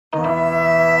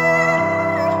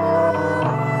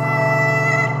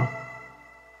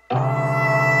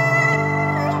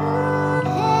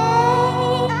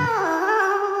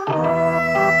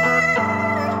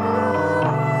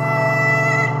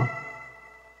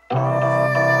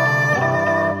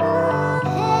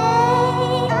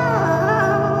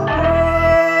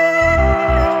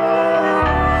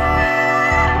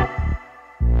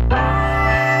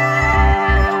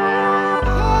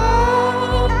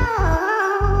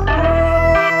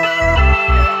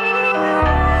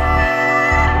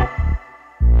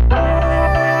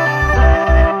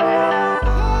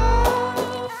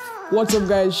What's up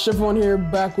guys, Chevron here,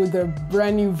 back with a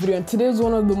brand new video, and today is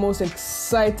one of the most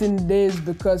exciting days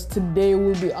because today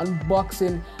we'll be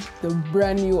unboxing the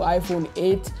brand new iPhone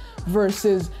 8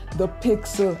 versus the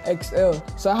Pixel XL.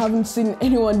 So I haven't seen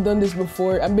anyone done this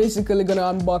before. I'm basically gonna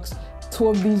unbox two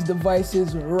of these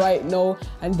devices right now,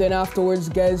 and then afterwards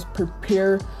guys,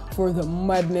 prepare for the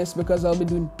madness because I'll be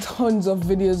doing tons of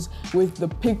videos with the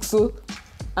Pixel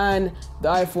and the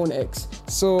iPhone X.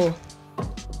 So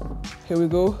here we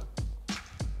go.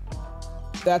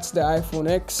 That's the iPhone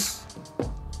X,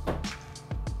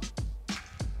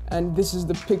 and this is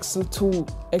the Pixel 2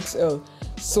 XL.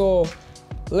 So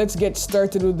let's get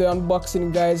started with the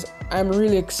unboxing guys. I'm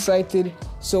really excited.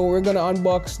 So we're gonna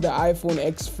unbox the iPhone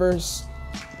X first.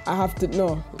 Let's do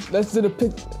the let's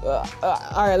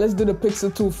do the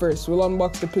Pixel 2 first. We'll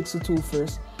unbox the Pixel 2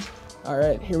 first. All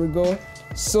right, here we go.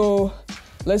 So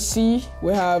let's see,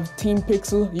 we have Team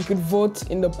Pixel. You could vote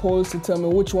in the polls to tell me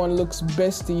which one looks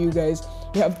best to you guys.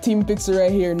 You have Team Pixel right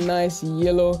here, nice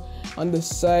yellow on the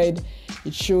side.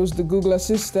 It shows the Google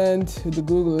Assistant, the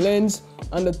Google Lens.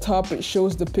 On the top, it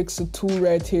shows the Pixel 2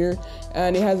 right here,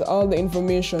 and it has all the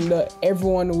information that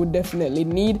everyone would definitely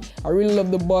need. I really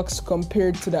love the box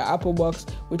compared to the Apple box,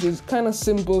 which is kind of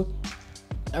simple.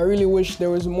 I really wish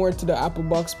there was more to the Apple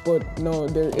box, but no,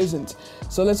 there isn't.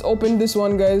 So let's open this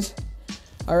one, guys.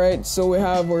 Alright, so we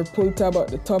have our pull tab at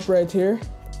the top right here.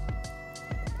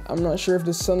 I'm not sure if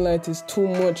the sunlight is too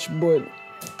much, but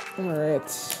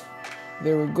alright.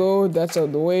 There we go, that's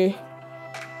out the way.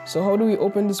 So how do we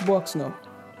open this box now?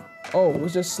 Oh, we'll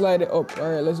just slide it up.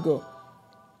 Alright, let's go.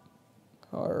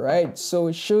 Alright, so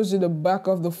it shows you the back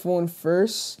of the phone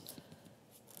first.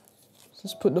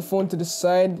 Let's put the phone to the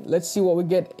side. Let's see what we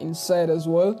get inside as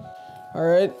well.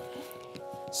 Alright.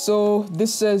 So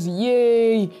this says,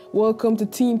 yay, welcome to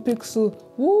Team Pixel,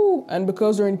 woo! And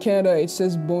because we're in Canada, it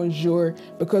says bonjour,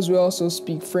 because we also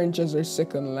speak French as our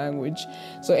second language.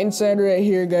 So inside right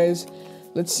here, guys,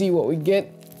 let's see what we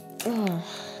get.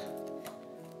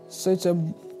 So it's a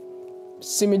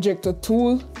SIM ejector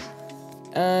tool,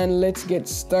 and let's get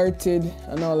started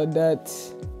and all of that.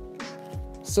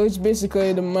 So it's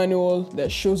basically the manual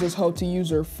that shows us how to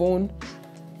use our phone.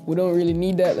 We don't really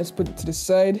need that. Let's put it to the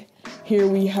side. Here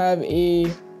we have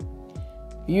a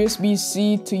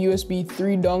USB-C to USB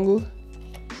 3 dongle.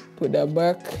 Put that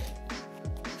back.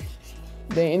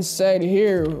 Then inside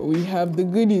here we have the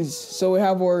goodies. So we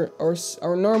have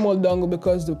our normal dongle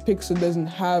because the Pixel doesn't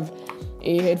have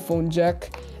a headphone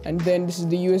jack. And then this is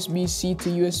the USB-C to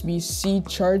USB-C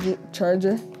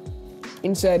charger.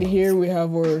 Inside here we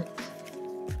have our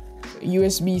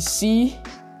USB-C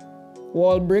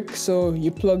wall brick. So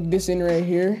you plug this in right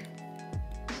here,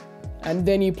 and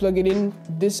then you plug it in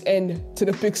this end to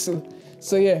the Pixel.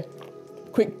 So yeah,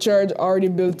 quick charge already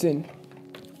built in.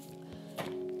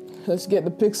 Let's get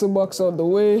the Pixel box out the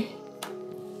way.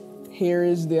 Here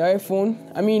is the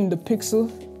the Pixel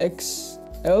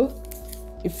XL.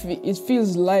 It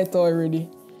feels light already.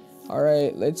 All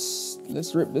right, let's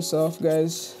rip this off,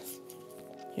 guys.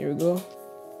 Here we go.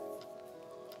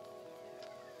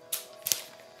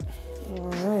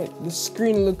 All right, the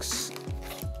screen looks,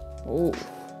 oh.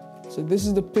 So this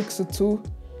is the Pixel 2,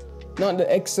 not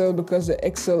the XL because the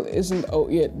XL isn't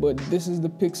out yet, but this is the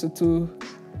Pixel 2.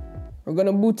 We're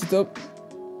gonna boot it up.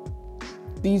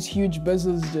 These huge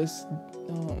bezels just,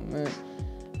 oh man.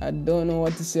 I don't know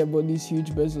what to say about these huge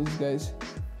bezels, guys.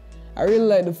 I really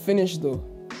like the finish though.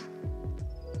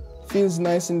 Feels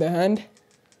nice in the hand.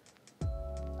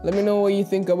 Let me know what you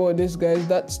think about this, guys.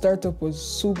 That startup was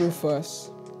super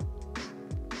fast.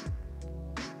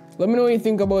 Let me know what you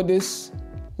think about this.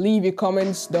 Leave your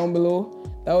comments down below.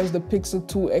 That was the Pixel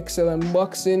 2 XL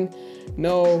unboxing.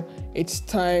 Now it's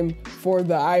time for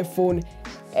the iPhone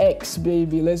X,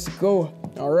 baby. Let's go.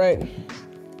 All right.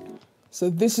 So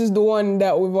this is the one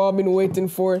that we've all been waiting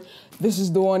for. This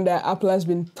is the one that Apple has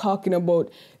been talking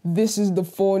about. This is the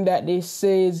phone that they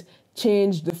say is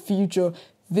change the future.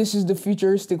 This is the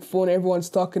futuristic phone everyone's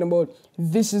talking about.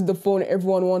 This is the phone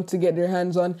everyone wants to get their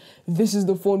hands on. This is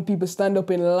the phone people stand up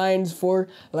in lines for,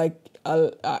 like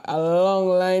a long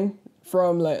line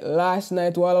from like last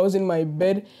night while I was in my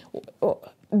bed.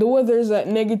 The weather is at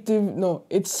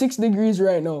it's 6 degrees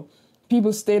right now.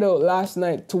 People stayed out last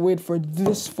night to wait for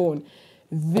this phone,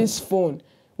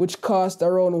 which cost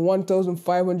around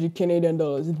 1,500 Canadian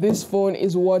dollars. This phone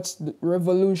is what's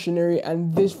revolutionary,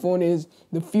 and this phone is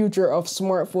the future of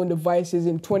smartphone devices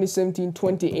in 2017,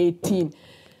 2018.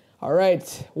 All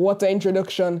right, what an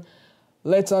introduction.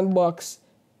 Let's unbox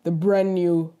the brand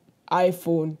new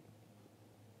iPhone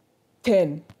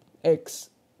 10X.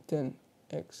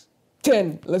 10X.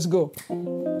 10. Let's go.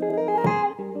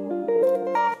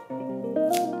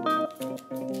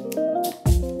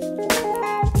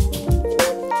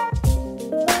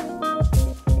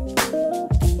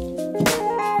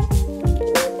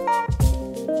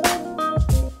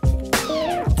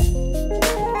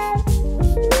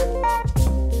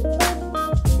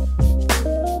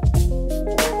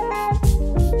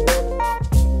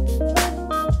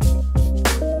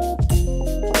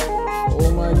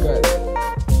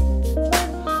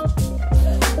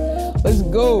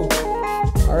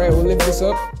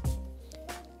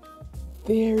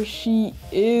 There she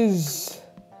is.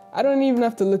 I don't even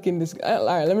have to look in this. All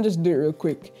right, let me just do it real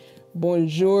quick.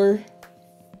 Bonjour.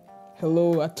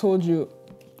 Hello. I told you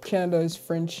Canada is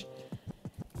French.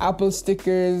 Apple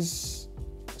stickers,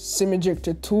 SIM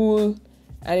ejector tool,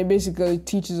 and it basically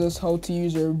teaches us how to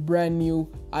use our brand new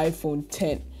iPhone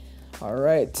 10. All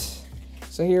right,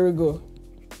 so here we go.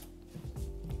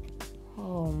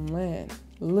 Oh man,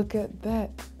 look at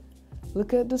that.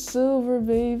 Look at the silver,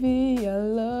 baby. I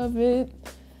love it.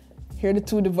 Here are the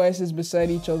two devices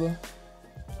beside each other.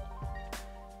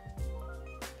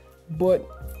 But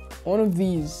one of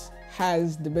these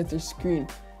has the better screen.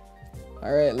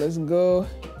 All right, let's go.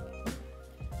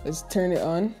 Let's turn it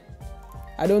on.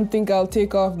 I don't think I'll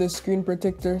take off the screen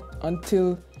protector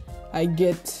until I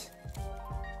get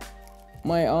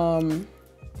my I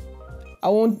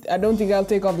don't think I'll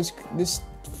take off this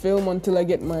film until I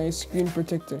get my screen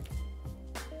protector.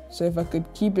 So if I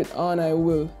could keep it on, I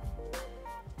will.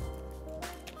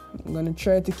 I'm gonna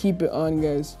try to keep it on,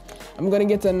 guys. I'm gonna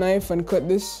get a knife and cut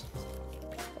this,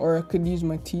 or I could use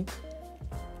my teeth.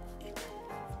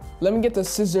 Let me get the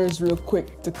scissors real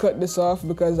quick to cut this off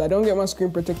because I don't get my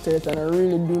screen protector yet and I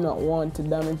really do not want to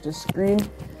damage the screen.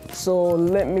 So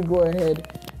let me go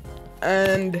ahead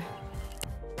and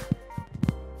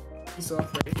this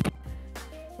off right here.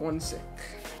 1 sec.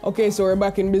 Okay, so we're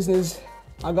back in business.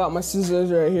 I got my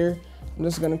scissors right here. I'm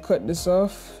just gonna cut this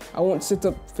off. I won't set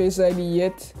up Face ID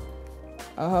yet.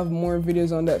 I'll have more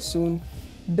videos on that soon.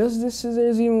 Does this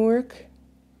scissors even work?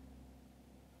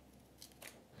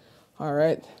 All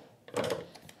right.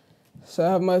 So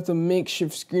I have my little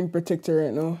makeshift screen protector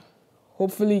right now.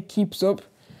 Hopefully it keeps up.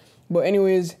 But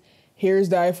anyways, here's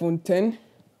the iPhone 10.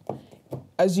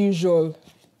 As usual,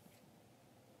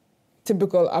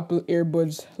 typical Apple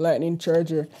earbuds, lightning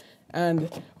charger, and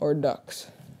our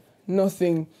docks.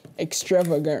 Nothing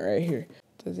extravagant right here.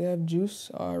 Does it have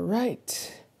juice? All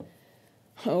right.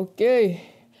 Okay.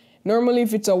 Normally,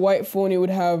 if it's a white phone, it would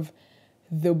have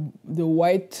the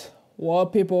white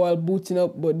wallpaper while booting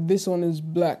up, but this one is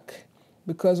black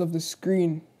because of the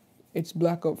screen. It's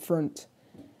black up front.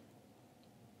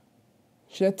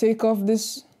 Should I take off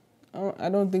this? I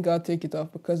don't think I'll take it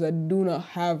off because I do not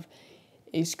have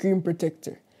a screen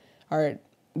protector. All right,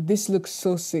 this looks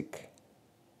so sick.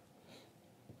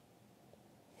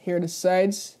 Here are the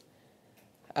sides.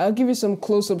 I'll give you some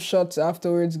close-up shots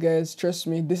afterwards, guys. Trust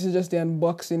me, this is just the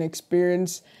unboxing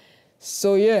experience.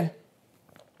 So yeah,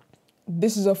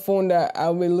 this is a phone that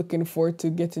I'll be looking forward to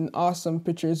getting awesome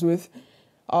pictures with,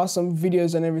 awesome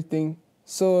videos and everything.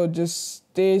 So just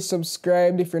stay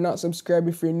subscribed if you're not subscribed.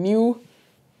 If you're new,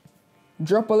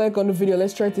 drop a like on the video.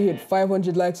 Let's try to hit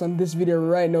 500 likes on this video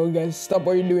right now, guys. Stop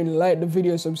what you're doing, like the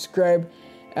video, subscribe,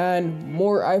 and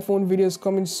more iPhone videos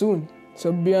coming soon.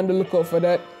 So be on the lookout for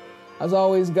that. As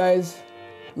always, guys,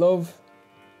 love,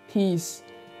 peace,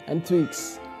 and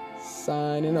tweaks.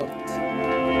 Signing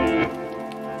out.